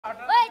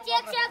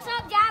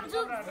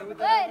ल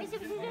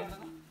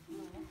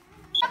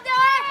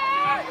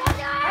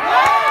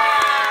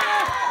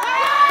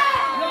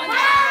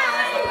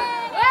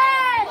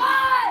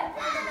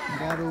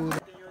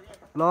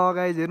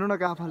गाइज हेर्नु न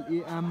काफल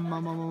ए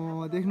आम्मामा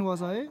देख्नुभएको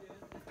छ है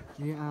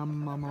ए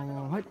आम्मामा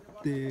हट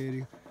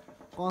तेरी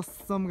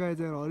कसम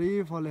गाइज यार हरि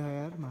फले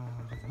यार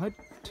हट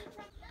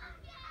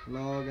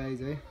ल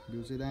गाइज है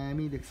भ्यू चाहिँ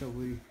दामी देख्छ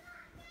फेरि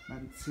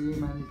मान्छे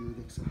भ्यू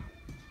देख्छ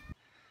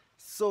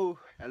सो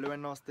हेलो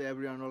एन्ड नमस्ते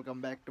everyone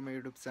welcome back to my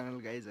YouTube channel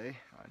guys है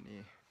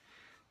अनि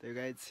त्यो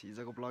गाइज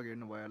हिजोको ब्लग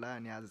हेर्नुभयो होला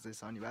अनि आज चाहिँ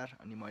शनिबार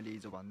अनि मैले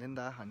हिजो भन्दै नि त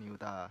अनि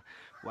उता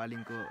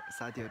वालिङको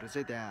साथीहरू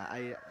चाहिँ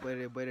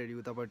त्यहाँ बैरेडी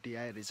उतापट्टि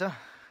आएर रहेछ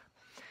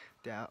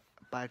त्यहाँ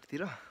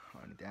पार्कतिर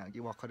अनि त्यहाँ कि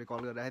भर्खरै कल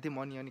गरिरहेको थिएँ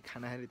मनी अनि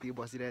खाना खाएर यतिकै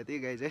बसिरहेको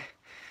थिएँ गाइज है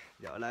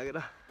झ्याउ लागेर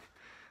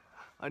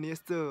अनि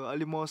यस्तो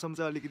अलि मौसम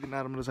चाहिँ अलिकति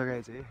नराम्रो छ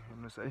गाइज है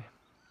हेर्नुहोस् है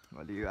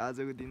अलि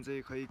आजको दिन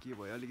चाहिँ खै के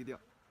भयो अलिकति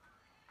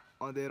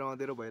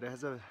अँधेरो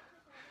भइरहेछ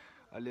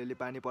अलिअलि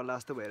पानी पर्ला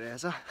जस्तो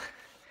भइरहेछ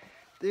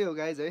त्यही हो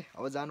गाइज है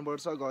अब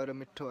जानुपर्छ गएर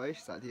मिठो है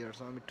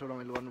साथीहरूसँग मिठो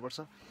रमाइलो गर्नुपर्छ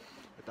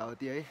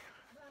यताउति है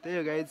त्यही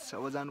हो गाइज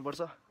अब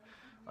जानुपर्छ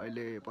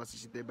अहिले पछि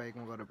सिधै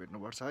बाइकमा गएर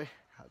भेट्नुपर्छ है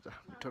आज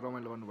मिठो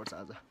रमाइलो गर्नुपर्छ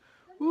आज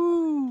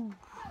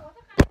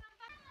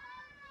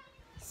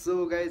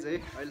सो गाइज है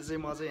अहिले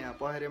चाहिँ म चाहिँ यहाँ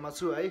पहरेमा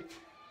छु है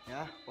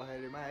यहाँ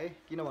पहरेमा है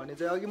किनभने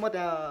चाहिँ अघि म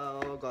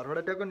त्यहाँ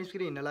घरबाट टक्क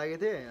निस्केर हिँड्न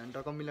लागेको थिएँ अनि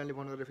टक्क मिलनले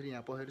फोन गरेर फेरि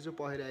यहाँ पहरे छु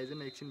पहरे आइज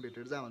न एकछिन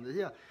भेटेर जा भन्दै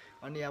थियो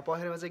अनि यहाँ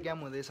पहरेमा चाहिँ गेम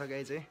हुँदैछ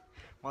गाइज है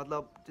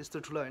मतलब त्यस्तो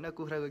ठुलो होइन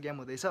कुखुराको गेम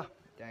हुँदैछ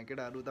त्यहाँ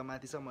केटाहरू उता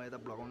माथि छ म यता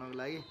भ्लगाउनको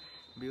लागि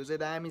भ्यू चाहिँ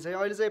दामी छ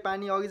अहिले चाहिँ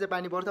पानी अघि चाहिँ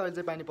पानी पर्थ्यो अहिले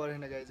चाहिँ पानी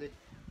परेन गाइज चाहिँ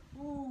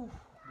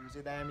भ्यू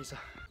चाहिँ दामी छ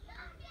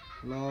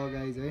ल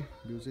गाइज है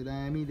भ्यू चाहिँ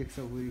दामी देख्छ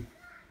फेरि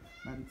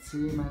मान्छे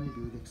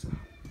भ्यू देख्छ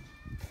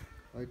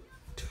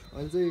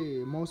अहिले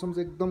चाहिँ मौसम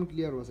चाहिँ एकदम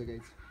क्लियर भएको छ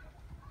गाइज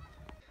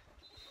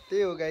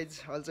त्यही हो गाइज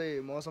अहिले चाहिँ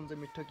मौसम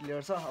चाहिँ मिठो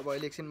क्लियर छ अब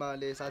अहिले एकछिनमा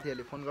अहिले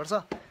साथीहरूले फोन गर्छ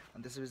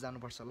अनि त्यसपछि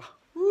जानुपर्छ ल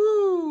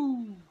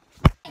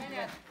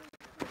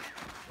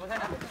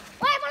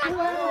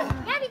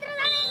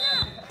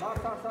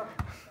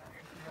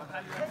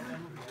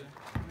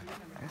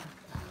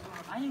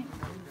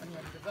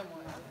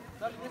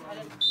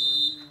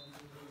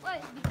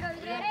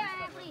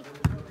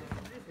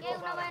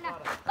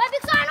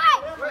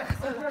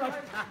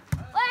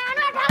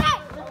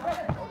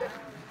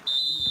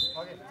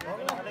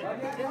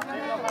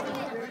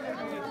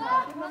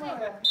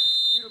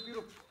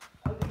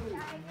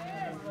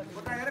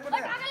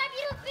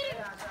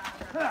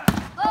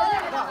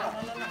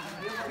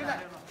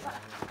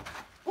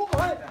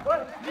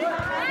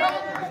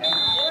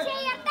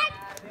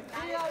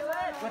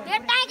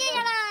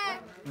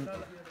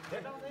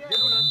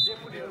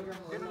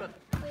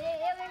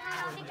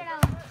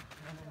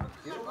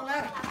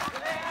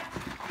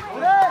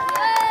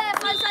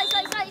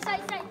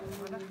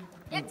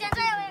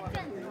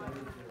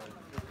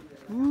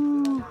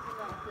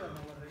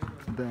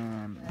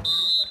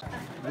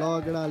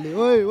लगडाले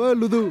ओइ ओइ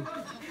लुदु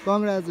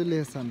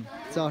कङ्ग्रेचुलेसन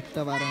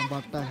चट्टा बारमा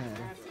बट्टा खाएर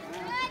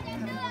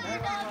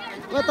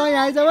ओ तँ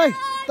यहाँ आइज भाइ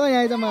तँ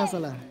यहाँ आइज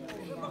मासला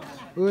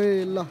ओइ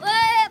ल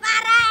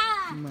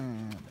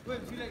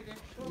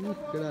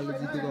केटाले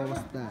जितेको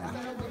अवस्था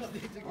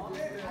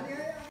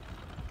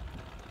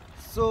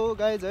सो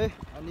गाइज है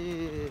अनि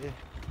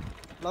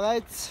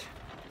लगायत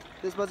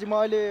त्यसपछि म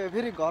अहिले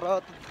फेरि घर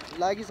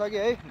लागिसकेँ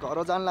है घर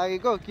जान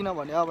लागेको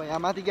किनभने अब यहाँ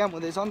माथि गेम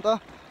हुँदैछ नि त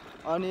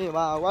अनि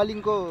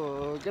वालिङको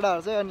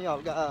केटाहरू चाहिँ अनि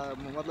हल्का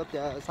मतलब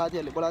त्यहाँ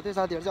साथीहरूले बोलाएको थियो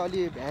साथीहरू चाहिँ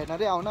अलि भ्याएन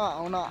अरे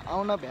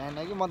आउन भ्याएन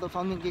कि मतलब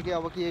समथिङ के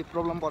अब के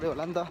प्रब्लम पऱ्यो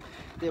होला नि त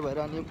त्यही भएर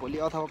अनि भोलि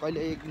अथवा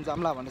कहिले एक दिन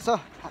जाम्ला भनेछ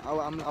अब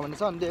आम्ला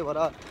भनेछ अनि त्यही भएर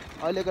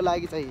अहिलेको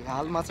लागि चाहिँ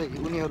हालमा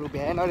चाहिँ उनीहरू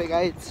भ्याएन अरे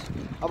गाइज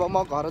अब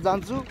म घर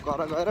जान्छु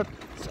घर गएर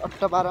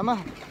 8:12मा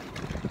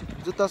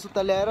जुत्ता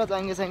सुत्ता ल्याएर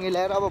जाङ्गे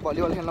ल्याएर अब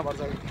भलिबल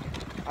खेल्नुपर्छ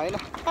होइन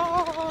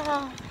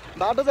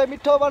बाटो चाहिँ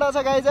मिठो बढाएको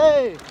छ गाइज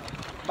है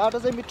बाटो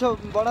चाहिँ मिठो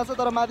बनाएको छ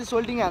तर माथि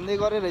सोल्टिङ हान्दै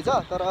गरे रहेछ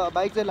तर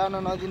बाइक चाहिँ लान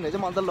नदिनु रहेछ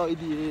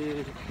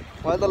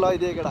मैले त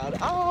लैदिएँ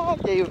केटाहरू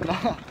केही हुन्न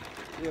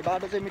यो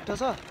बाटो चाहिँ मिठो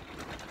छ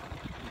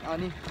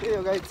अनि त्यही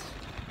हो गाइज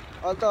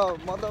अहिले त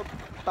मतलब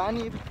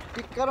पानी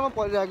टिक्कारमा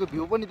परिरहेको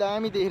भ्यू पनि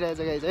दामी देखिरहेछ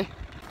गाइज है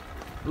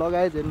ल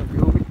गाइज हेर्नु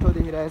भ्यू मिठो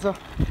देखिरहेछ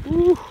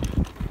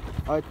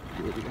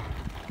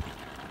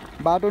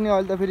बाटो नि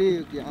अहिले त फेरि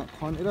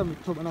खनेर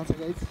मिठो बनाएको छ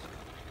गाइज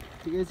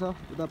ठिकै छ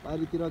उता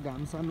पारितिर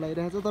घामसाम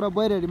लागिरहेछ तर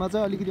बैरेडीमा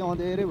चाहिँ अलिकति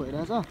अँधेरै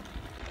भइरहेछ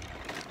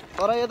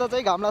तर यता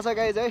चाहिँ घाम लाग्छ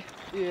गाइज है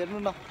यो हेर्नु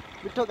न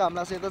मिठो घाम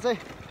लाग्छ यता चाहिँ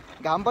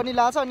घाम पनि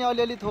लाग्छ अनि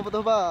अलिअलि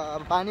थोपा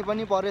पानी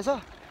पनि परेछ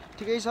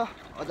ठिकै छ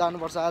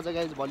जानुपर्छ आज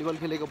गाइज भलिबल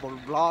खेलेको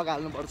भ्लग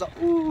हाल्नुपर्छ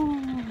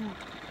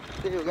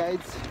त्यही हो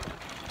गाइज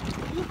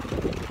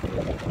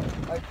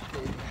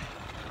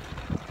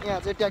यहाँ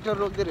चाहिँ ट्र्याक्टर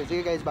रोक्दै रहेछ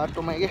कि गाइज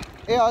बाटोमा के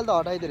ए अहिले त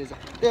हटाइदियो रहेछ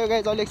त्यही हो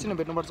गाइज अहिले एकछिन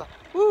भेट्नुपर्छ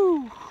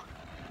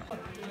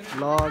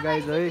ल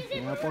गाइज है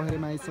यहाँ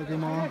पहरेमा आइसकेँ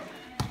म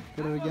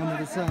केटाहरू गेम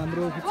हुँदैछ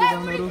हाम्रो खुच्चे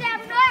गाउनहरू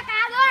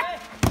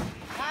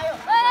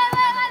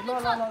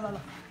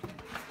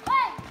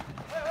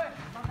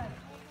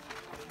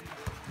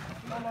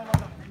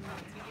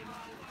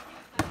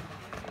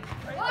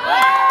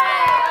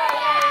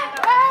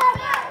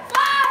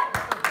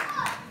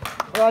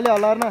अलि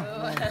हल्ला न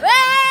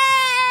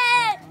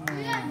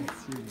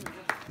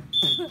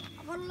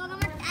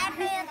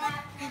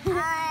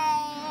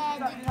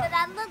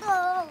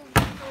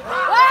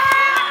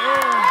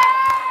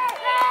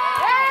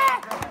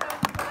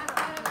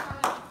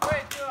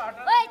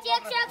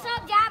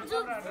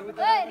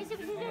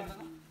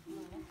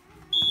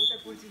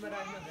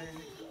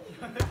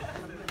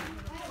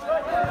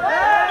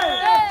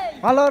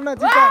हल्ला न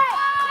चिता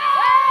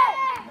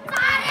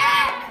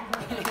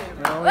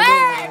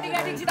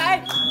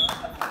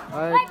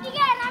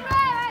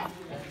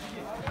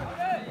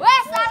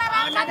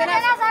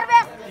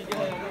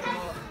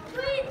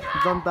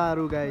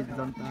जनताहरू गाइज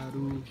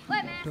जनताहरू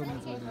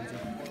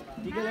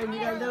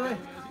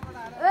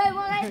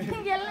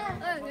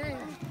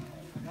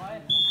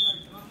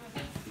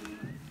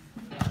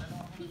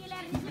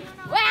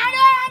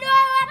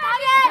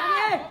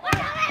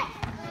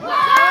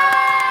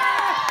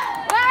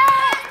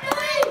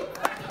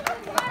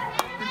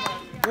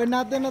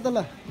नाच्दैन त ल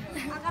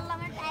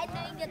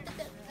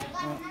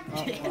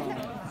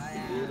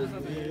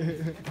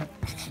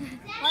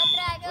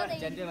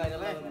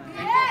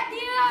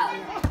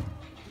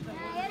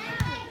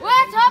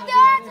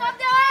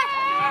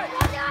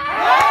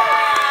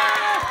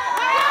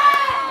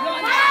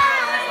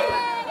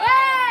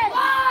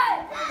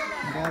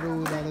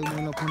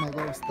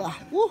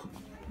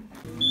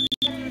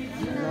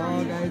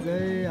गाइज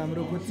है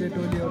हाम्रो कुच्चे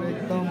टोलीहरू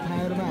एकदम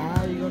फायरमा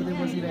हाई गर्दै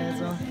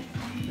बसिरहेछ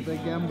यता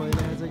गेम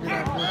भइरहेछ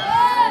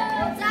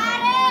केटाहरूको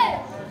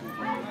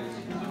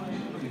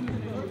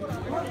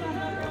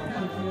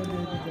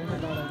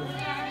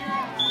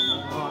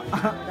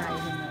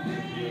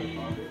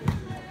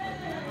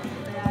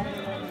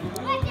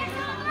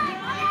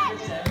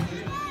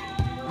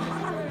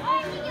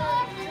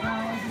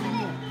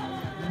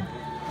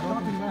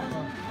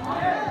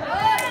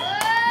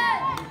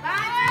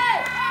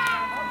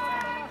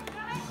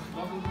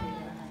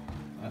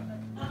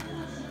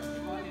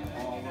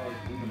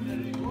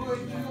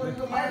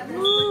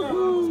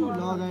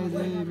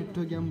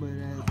मिठो गेम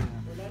भइरहेछ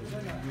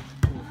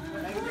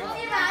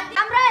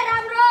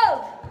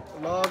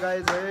ल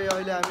गाइज है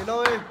अहिले हामी ल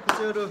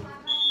खुसीहरू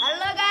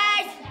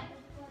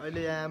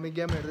अहिले यहाँ हामी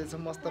गेम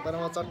हेर्दैछौँ मस्त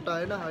पारामा चट्ट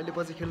होइन अहिले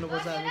पछि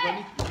खेल्नुपर्छ हामी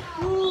पनि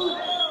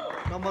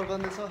नम्बर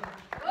गर्दैछ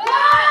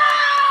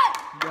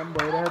गेम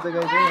भइरहेछ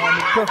गाइज है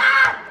मिठो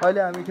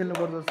अहिले हामी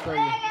खेल्नुपर्छ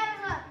जस्तो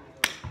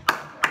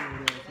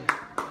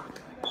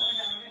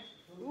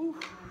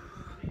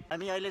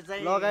हामी अहिले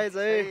चाहिँ ल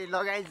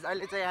गाइज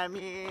अहिले चाहिँ हामी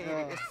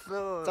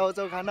यसो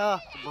चाउचाउ खाना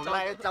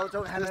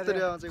चाउचाउ खाना कसरी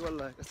आउँछ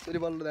बल्ल कसरी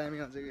बल्ल दामी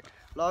आउँछ कि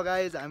ल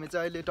गाइज हामी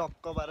चाहिँ अहिले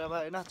टक्क पारामा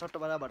होइन चट्ट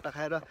पारा भट्टा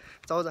खाएर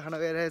चाउचाउ खाना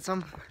गइरहेछौँ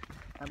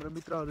हाम्रो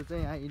मित्रहरू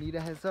चाहिँ यहाँ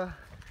हिँडिरहेछ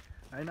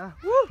होइन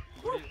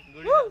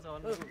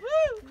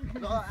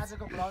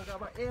आजको भ्लग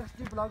अब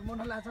एफसी भ्लग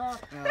मुनला छ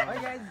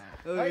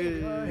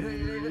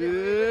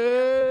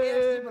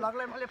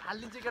भ्लगलाई मैले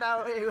फालिदिन्छु केटा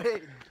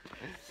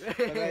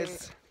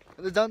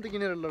जाउँ त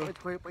किनेर ल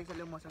पैसा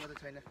ल्याउ मसँग त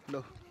छैन ल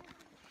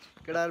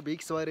केटाहरू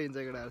भिक्स भएर हिँड्छ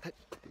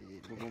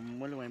केटाहरू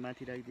मैले वहीँ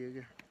माथि राखिदियो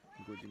क्या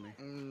गोजीमै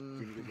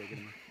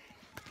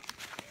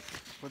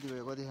कति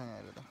भयो कति खाएँ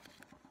आएर त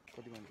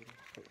कति मान्छे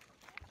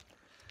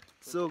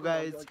सो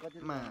गाइज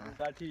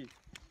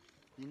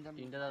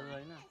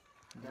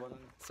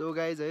सो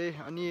गाइज है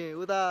अनि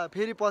उता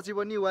फेरि पछि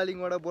पनि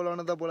वालिङबाट बोलाउन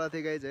त बोलाएको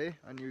थिएँ गाइज है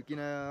अनि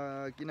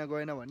किन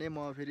गएन भने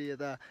म फेरि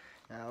यता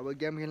अब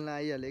गेम खेल्न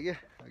आइहालेँ क्या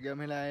गेम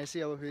खेल्न आएपछि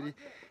अब फेरि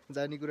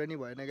जाने कुरा नि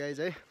भएन गाइज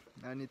है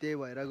अनि त्यही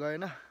भएर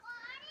गएन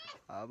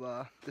अब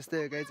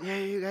त्यस्तै गाइज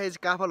ए गाइज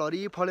काफल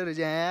हरि फलेर रहेछ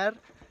यार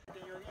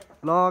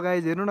ल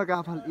गाइज हेर्नु न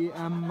काफल ए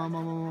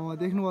आम्मा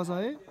देख्नुभएको छ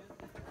है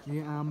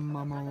ए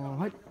आम्मा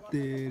हट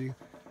तेरी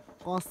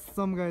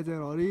कसम गाइज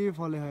यार हरि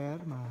फले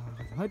यार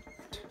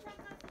हट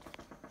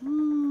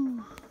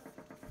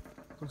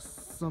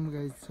कसम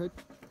गाइज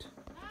हट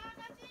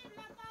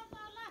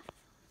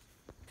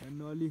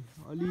हेर्नु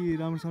अलि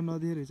राम्रोसँग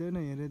नदेखेको रहेछ होइन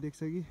हेरेर देख्छ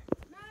कि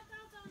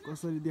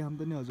कसरी देखाउँ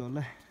त नि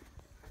हजुरहरूलाई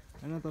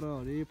होइन तर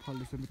हरि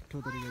फल्दैछ मिठो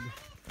तरिकाले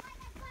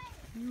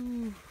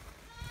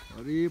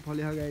हरि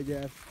फले गाइज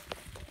यार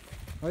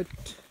हट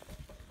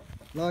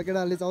ल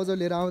केटाहरूले चाउचाउ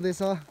लिएर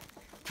आउँदैछ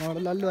हाम्रो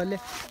लल्लुहरूले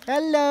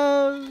हेलो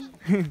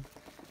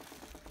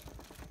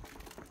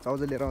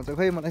चाउचाउ लिएर आउँछ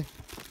खै मलाई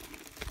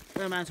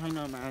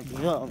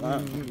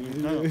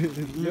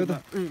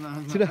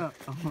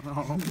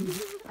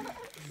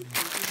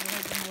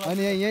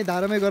अनि यहीँ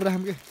धारामै गरेर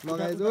राखौँ कि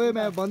लगाएछ ओ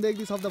म्या भन्दै एक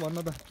दुई शब्द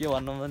भन्न त के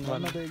भन्नु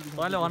भन्न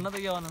त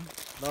के भन्नु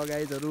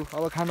लगाएजहरू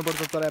अब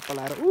खानुपर्छ तर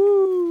पलाएर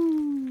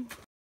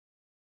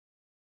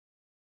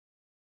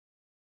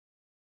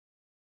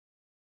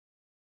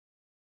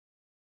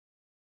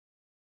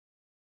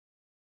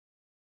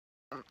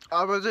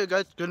अब चाहिँ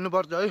गाइज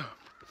खेल्नुपर्छ है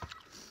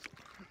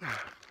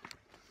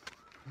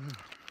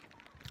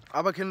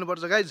अब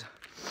खेल्नुपर्छ गाइज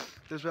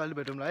त्यसपछि अहिले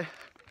भेटौँला है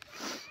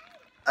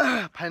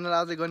फाइनल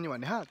आजै गर्ने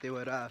भन्ने त्यही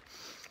भएर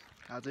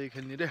आजै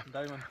खेल्ने रे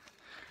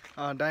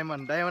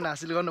डायमन्ड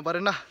हासिल गर्नु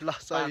परेन ल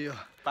सही हो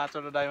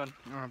 5वटा डायमन्ड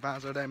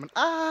 5वटा डायमन्ड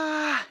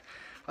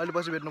अलि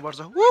पछि भेट्नुपर्छ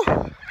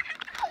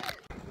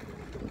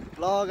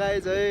ल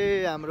गाइज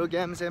है हाम्रो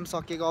गेम सेम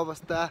सकेको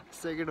अवस्था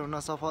सेकेन्ड हुन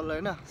सफल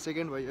होइन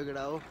सेकेन्ड भयो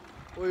केटा हो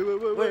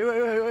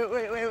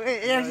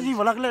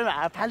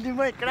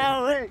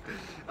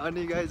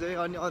अनि गाइज है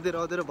अनि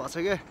अँधेरो भएको छ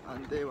क्या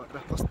अनि त्यही भएर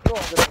कस्तो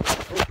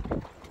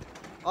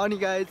अनि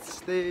गाइज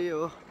त्यही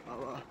हो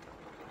अब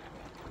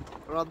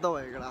रद्द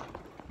भयो केटा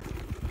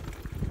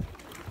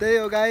त्यही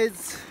हो गाइज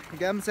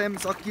गेम सेम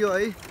सकियो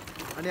है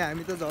अनि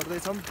हामी त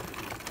झर्दैछौँ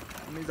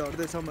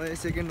है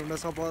सेकेन्ड हुन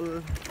सफल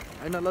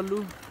होइन लल्लु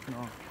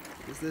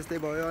त्यस्तै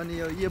भयो अनि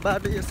यो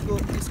बाटो यसको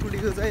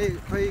स्कुटीको चाहिँ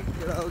खै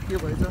के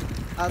भएछ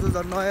आज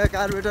झन् नयाँ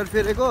कार्बेटर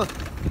फेरेको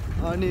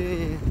अनि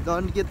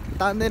झन् के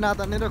तान्दै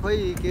नतानेर खोइ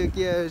के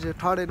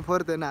थर्ड एन्ड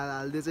फोर्थ एन्ड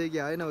हालिदिएछ कि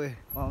होइन वे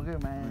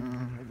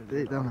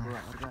त्यही त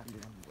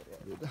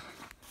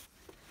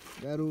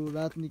गाह्रो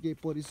रात निकै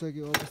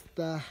परिसक्यो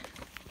अवस्था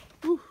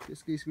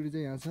यसको स्कुटी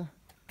चाहिँ यहाँ छ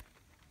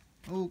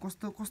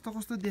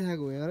कस्तो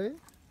देखाएको हो यार है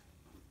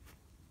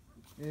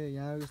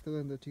यहाँ यस्तो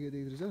गर्दा ठिकै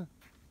देखिरहेछ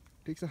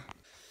ठिक छ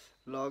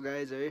ल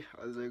गाइज है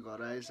अझै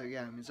घर आइसक्यो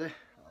हामी चाहिँ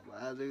अब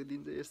आजको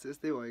दिन चाहिँ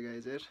यस्तै भयो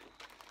गाइज यार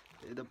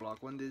त्यही त भ्लग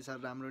पनि त्यति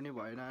साह्रो राम्रो नि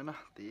भएन होइन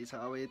त्यही छ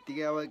अब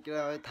यत्तिकै अब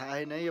थाहा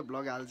छैन यो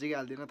भ्लग हाल्छ कि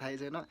हाल्दिनँ थाहै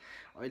छैन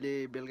अहिले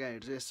बेलुका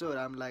हेर्छु यसो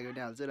राम्रो लाग्यो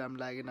भने हाल्छु राम्रो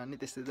लागेन भने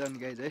त्यस्तै त अनि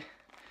गाइज है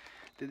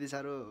त्यति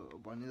साह्रो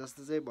भन्ने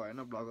जस्तो चाहिँ भएन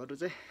भ्लगहरू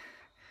चाहिँ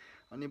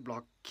अनि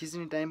भ्लग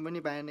खिच्ने टाइम पनि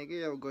पाएन कि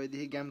अब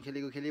गएदेखि गेम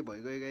खेलेको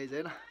भइगयो गाइज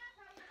होइन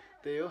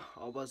त्यही हो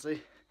अब चाहिँ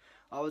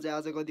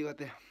आज कति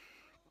गते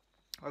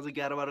अझ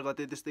 11-12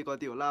 गते त्यस्तै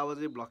कति होला अब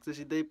चाहिँ भ्लग चाहिँ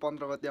सिधै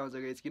 15 गते आउँछ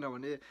गाइज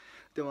किनभने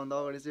त्योभन्दा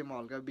अगाडि चाहिँ म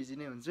हल्का बिजी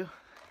नै हुन्छु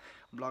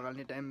भ्लग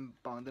हाल्ने टाइम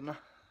पाउँदैन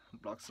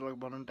भ्लग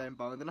बनाउने टाइम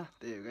पाउँदैन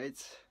त्यही हो गाइज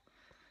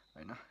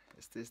होइन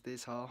यस्तै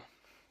छ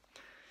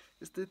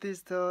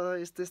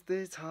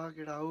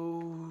केटा हो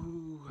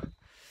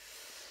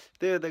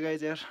त्यही हो त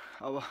गाइज यार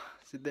अब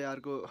सिधै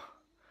अर्को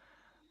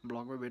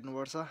भ्लगमा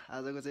भेट्नुपर्छ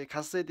आजको चाहिँ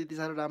खासै त्यति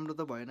साह्रो राम्रो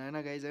त भएन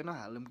होइन गाइज होइन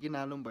हालौँ कि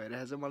नहालौँ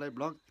भइरहेछ मलाई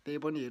भ्लग त्यही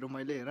पनि हेरौँ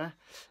मैले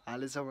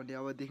हालेछ भने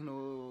अब देख्नु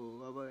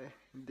अब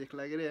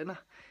देख्ला के अरे होइन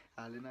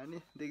हालेन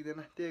भने देख्दैन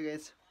त्यही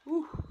गाइज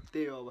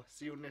त्यही हो अब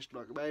C you next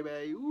vlog by